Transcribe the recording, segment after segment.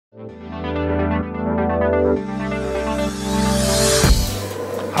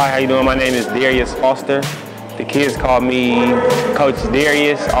Hi, how you doing? My name is Darius Foster. The kids call me Coach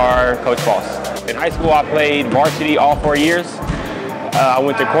Darius or Coach Foss. In high school, I played varsity all 4 years. I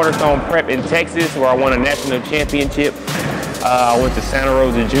went to Cornerstone Prep in Texas, where I won a national championship. I went to Santa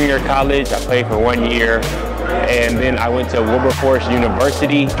Rosa Junior College. I played for 1 year. And then I went to Wilberforce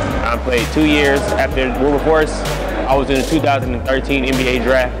University. I played 2 years. After Wilberforce, I was in the 2013 NBA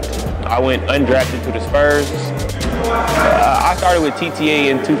draft. I went undrafted to the Spurs. I started with TTA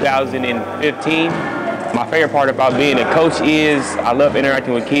in 2015. My favorite part about being a coach is I love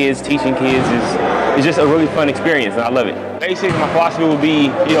interacting with kids. Teaching kids is just a really fun experience, and I love it. Basically, my philosophy would be,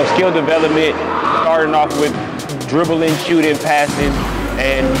 skill development, starting off with dribbling, shooting, passing,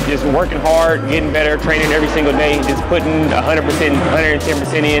 and just working hard, getting better, training every single day, just putting 100%,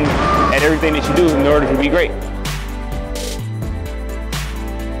 110% in at everything that you do in order to be great.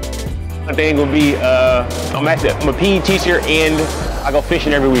 My thing will be, I'm a PE teacher and I go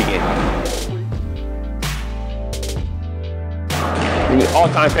fishing every weekend. The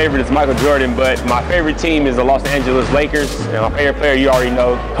all-time favorite is Michael Jordan, but my favorite team is the Los Angeles Lakers, and my favorite player, you already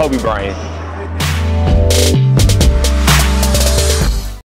know, Kobe Bryant.